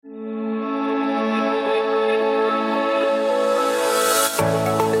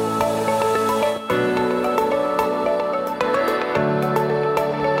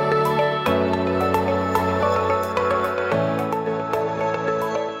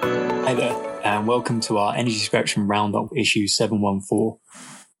Hi there, and welcome to our Energy Spectrum Roundup issue 714.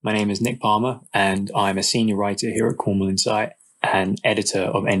 My name is Nick Palmer, and I'm a senior writer here at Cornwall Insight and editor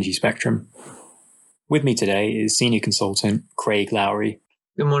of Energy Spectrum. With me today is senior consultant Craig Lowry.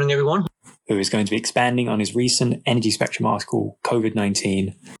 Good morning, everyone. Who is going to be expanding on his recent Energy Spectrum article,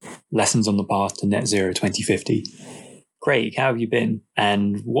 COVID-19, Lessons on the Path to Net Zero 2050. Craig, how have you been?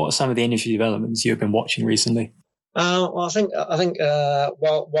 And what are some of the industry developments you have been watching recently? Well, I think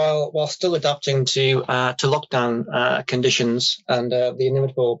while still adapting to lockdown conditions and the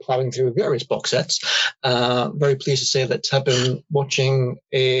inevitable plowing through various box sets, very pleased to say that I've been watching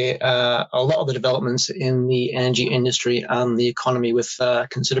a lot of the developments in the energy industry and the economy with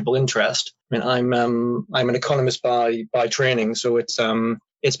considerable interest. I mean, I'm an economist by training, so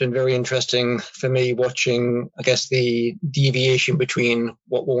it's been very interesting for me watching, I guess, the deviation between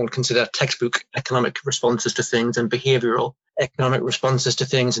what one would consider textbook economic responses to things and behavioral economic responses to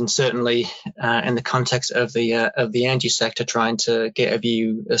things, and certainly in the context of the energy sector, trying to get a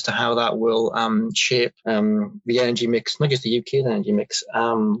view as to how that will shape the energy mix, not just the UK's energy mix,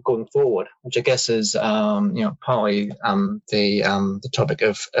 going forward, which I guess is partly the topic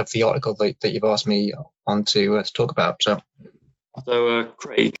of the article that you've asked me on to talk about. So,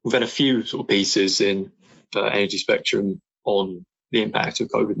 Craig, we've had a few sort of pieces in Energy Spectrum on the impact of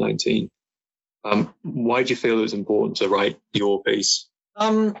COVID-19. Why do you feel it was important to write your piece?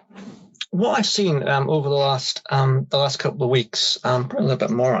 What I've seen over the last couple of weeks, probably a little bit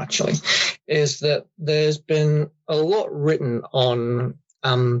more actually, is that there's been a lot written on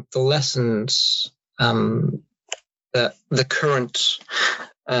the lessons that the current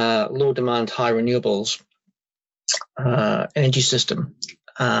low demand, high renewables energy system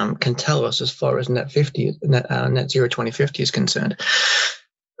can tell us as far as net zero 2050 is concerned.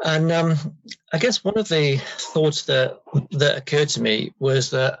 And I guess one of the thoughts that occurred to me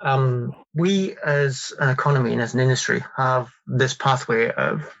was that we as an economy and as an industry have this pathway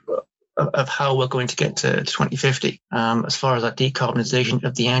of how we're going to get to 2050 as far as that decarbonisation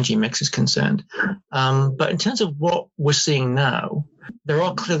of the energy mix is concerned. But in terms of what we're seeing now, there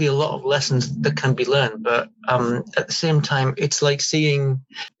are clearly a lot of lessons that can be learned, but at the same time, it's like seeing,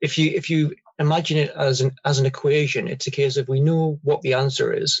 if you imagine it as an equation, it's a case of we know what the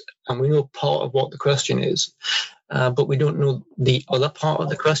answer is and we know part of what the question is, but we don't know the other part of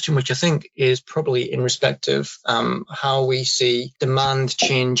the question, which I think is probably in respect of how we see demand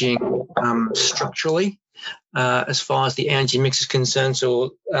changing structurally. As far as the energy mix is concerned,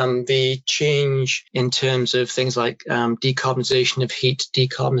 so the change in terms of things like decarbonisation of heat,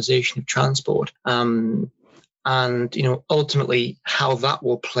 decarbonisation of transport, and ultimately how that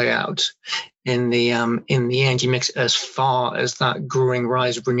will play out in the energy mix as far as that growing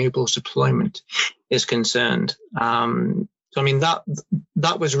rise of renewables deployment is concerned. So I mean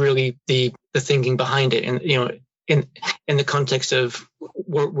that was really the thinking behind it, and in the context of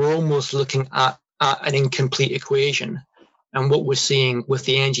we're almost looking at an incomplete equation, and what we're seeing with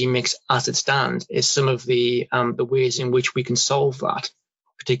the energy mix as it stands is some of the ways in which we can solve that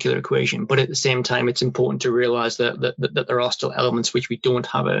particular equation. But at the same time, it's important to realise that there are still elements which we don't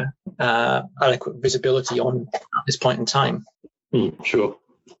have adequate visibility on at this point in time. Sure.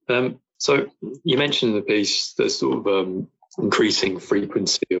 So you mentioned in the piece the sort of increasing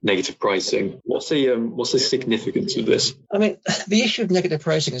frequency of negative pricing. What's the significance of this? I mean, the issue of negative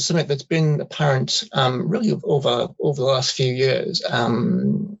pricing is something that's been apparent really over the last few years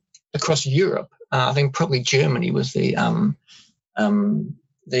across Europe. I think probably Germany was the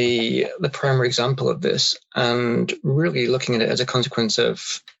primary example of this, and really looking at it as a consequence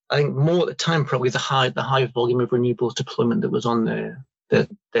of, I think more at the time, probably the high volume of renewables deployment that was on their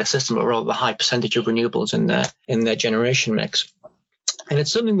system, or rather the high percentage of renewables in their generation mix. And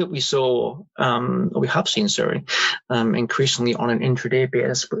it's something that we have seen, increasingly on an intraday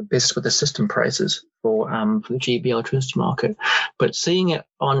basis with the system prices for the GB electricity market. But seeing it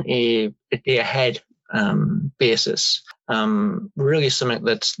on a day ahead basis, really something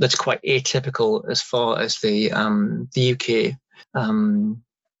that's quite atypical as far as the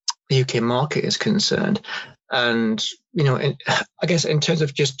UK market is concerned. And I guess in terms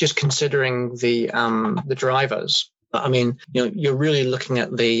of just considering the drivers, I mean, you're really looking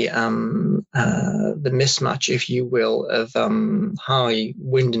at the mismatch, if you will, of high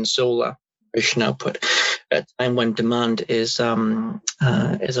wind and solar generation output at a time when demand is a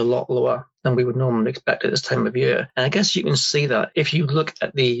lot lower than we would normally expect at this time of year. And I guess you can see that if you look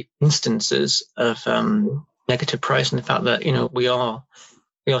at the instances of negative pricing, the fact that we are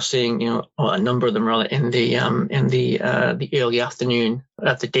seeing a number of them rather in the early afternoon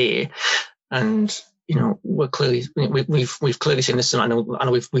of the day, and we've clearly seen this, and I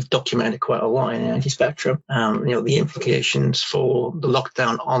know we've documented quite a lot in Energy Spectrum. The implications for the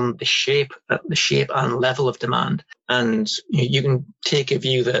lockdown on the shape and level of demand, and you can take a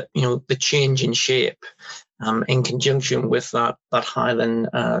view that the change in shape, in conjunction with that higher than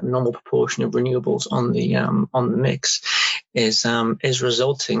normal proportion of renewables on the mix, is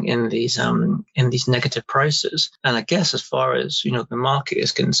resulting in these negative prices. And I guess as far as the market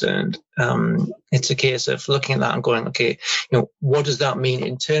is concerned, it's a case of looking at that and going, okay, what does that mean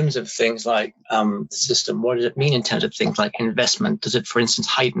in terms of things like the system? What does it mean in terms of things like investment? Does it, for instance,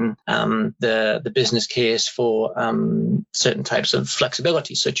 heighten the business case for certain types of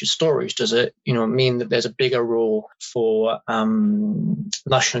flexibility, such as storage? Does it mean that there's a bigger role for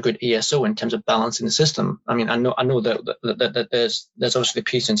National Grid ESO in terms of balancing the system? I mean, I know that there's obviously a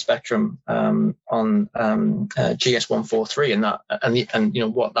piece in Spectrum on GS143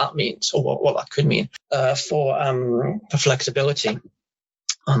 and what that means, or what that could mean for flexibility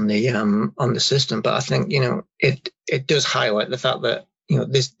on the system. But I think it does highlight the fact that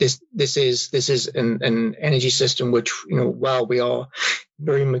this is an energy system which, while we are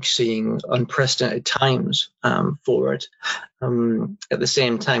very much seeing unprecedented times for it, at the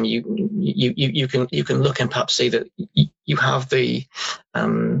same time you can look and perhaps see that you have the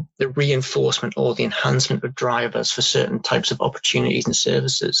reinforcement or the enhancement of drivers for certain types of opportunities and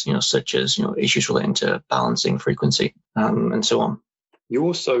services, such as issues relating to balancing frequency and so on. You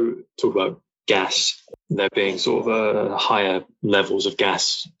also talk about gas, there being sort of higher levels of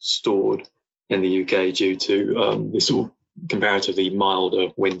gas stored in the UK due to this sort of comparatively milder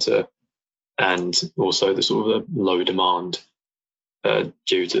winter, and also the sort of low demand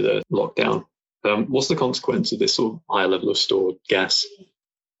due to the lockdown. What's the consequence of this sort of higher level of stored gas?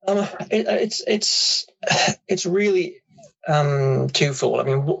 It's really twofold. I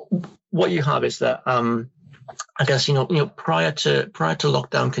mean, what you have is that I guess prior to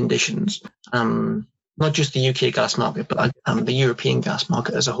lockdown conditions, not just the UK gas market, but the European gas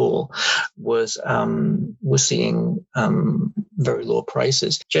market as a whole was seeing very low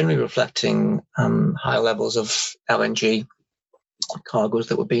prices, generally reflecting higher levels of LNG cargoes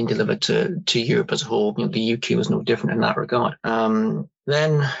that were being delivered to Europe as a whole. The UK was no different in that regard.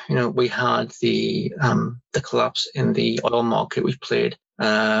 Then we had the collapse in the oil market, which played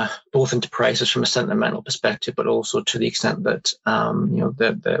both into prices from a sentimental perspective, but also to the extent that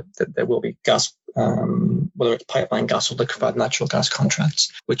there will be gas, whether it's pipeline gas or liquefied natural gas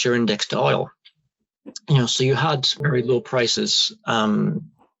contracts, which are indexed to oil. So you had very low prices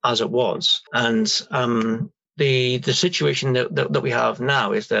as it was, and the situation that we have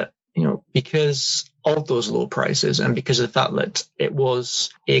now is that because of those low prices and because of the fact that it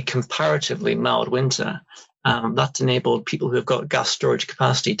was a comparatively mild winter, that's enabled people who have got gas storage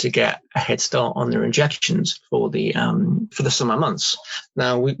capacity to get a head start on their injections for the summer months.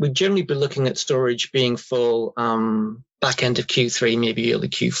 Now, we'd generally be looking at storage being full back end of Q3, maybe early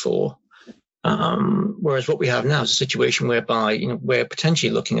Q4. Whereas what we have now is a situation whereby we're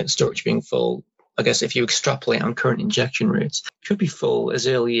potentially looking at storage being full. I guess if you extrapolate on current injection rates, it could be full as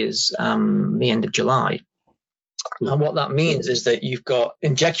early as the end of July. And what that means is that you've got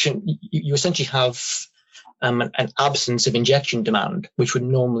injection. You essentially have an absence of injection demand, which would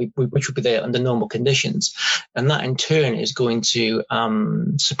be there under normal conditions, and that in turn is going to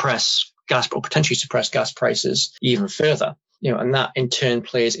suppress gas, or potentially suppress gas prices even further. And that in turn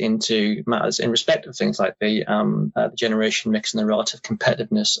plays into matters in respect of things like the generation mix and the relative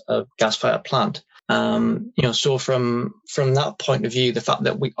competitiveness of gas-fired plant. So from that point of view, the fact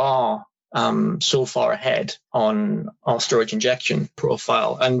that we are so far ahead on our storage injection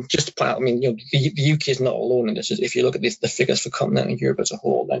profile, and just to point out, I mean, the UK is not alone in this. If you look at the figures for continental Europe as a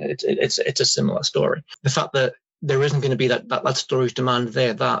whole, then it's a similar story. The fact that there isn't going to be that storage demand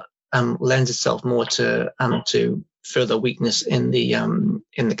there, that lends itself more to further weakness in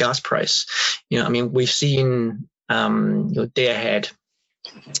the gas price. I mean, we've seen day ahead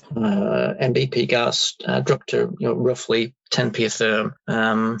NBP gas drop to roughly 10p a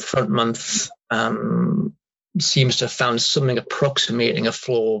therm. Front month seems to have found something approximating a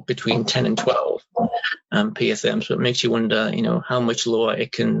floor between 10 and 12 p a therm. So it makes you wonder, how much lower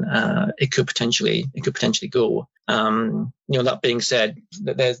it could potentially go. That being said,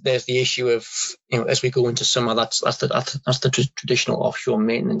 there's the issue of, as we go into summer, that's the traditional offshore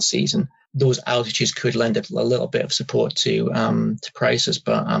maintenance season. Those outages could lend a little bit of support to prices,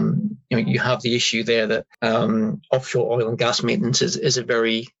 but you have the issue there that offshore oil and gas maintenance is a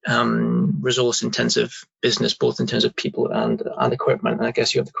very resource intensive business, both in terms of people and equipment. And I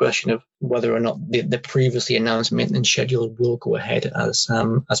guess you have the question of whether or not the previously announced maintenance schedule will go ahead as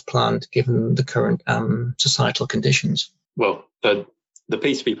planned, given the current societal conditions. Well, the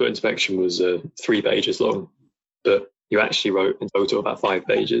piece we put in Spectrum was 3 pages long, but you actually wrote in total about 5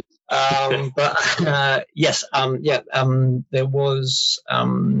 pages. Yes, there was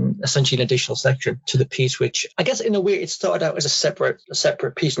essentially an additional section to the piece, which I guess in a way it started out as a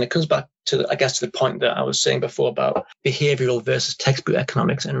separate piece, and it comes back to the point that I was saying before about behavioural versus textbook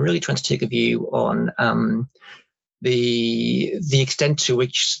economics, and really trying to take a view on the extent to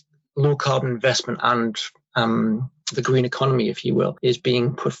which low carbon investment and the green economy, if you will, is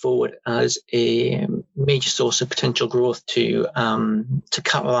being put forward as a major source of potential growth to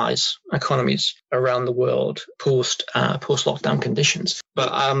catalyze economies around the world post lockdown conditions.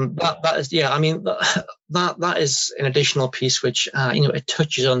 But that is an additional piece which it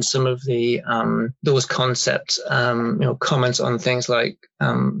touches on some of the those concepts, comments on things like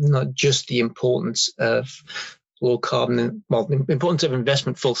not just the importance of low carbon, the importance of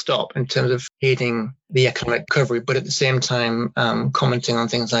investment full stop in terms of aiding the economic recovery, but at the same time commenting on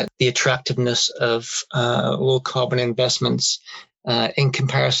things like the attractiveness of low carbon investments in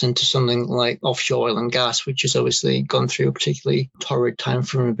comparison to something like offshore oil and gas, which has obviously gone through a particularly torrid time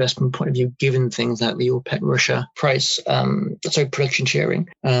from an investment point of view, given things like the OPEC-Russia production sharing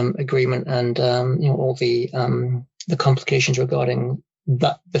agreement, and all the complications regarding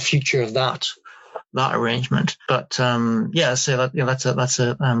the future of that arrangement. But so that's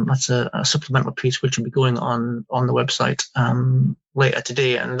a supplemental piece which will be going on the website later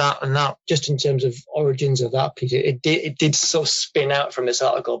today. And that just in terms of origins of that piece, it did sort of spin out from this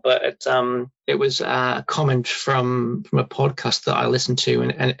article, but it was a comment from a podcast that I listened to,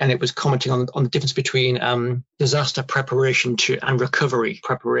 and it was commenting on the difference between disaster preparation and recovery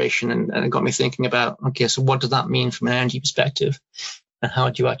preparation, and it got me thinking about, okay, so what does that mean from an energy perspective? And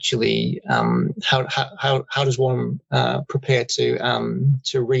how do you actually how does one prepare to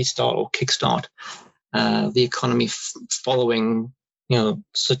restart or kickstart the economy following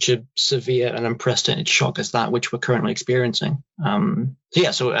such a severe and unprecedented shock as that which we're currently experiencing?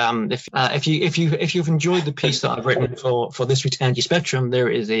 If you've enjoyed the piece that I've written for this week's Energy Spectrum, there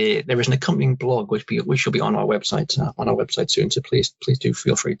is an accompanying blog which will be on our website soon. So please do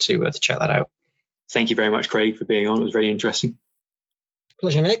feel free to check that out. Thank you very much, Craig, for being on. It was very interesting.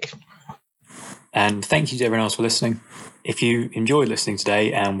 Pleasure, Nick. And thank you to everyone else for listening. If you enjoyed listening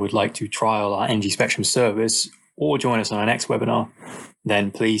today and would like to trial our Energy Spectrum service or join us on our next webinar, then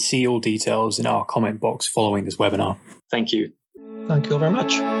please see all details in our comment box following this webinar. Thank you. Thank you all very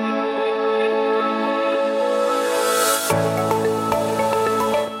much.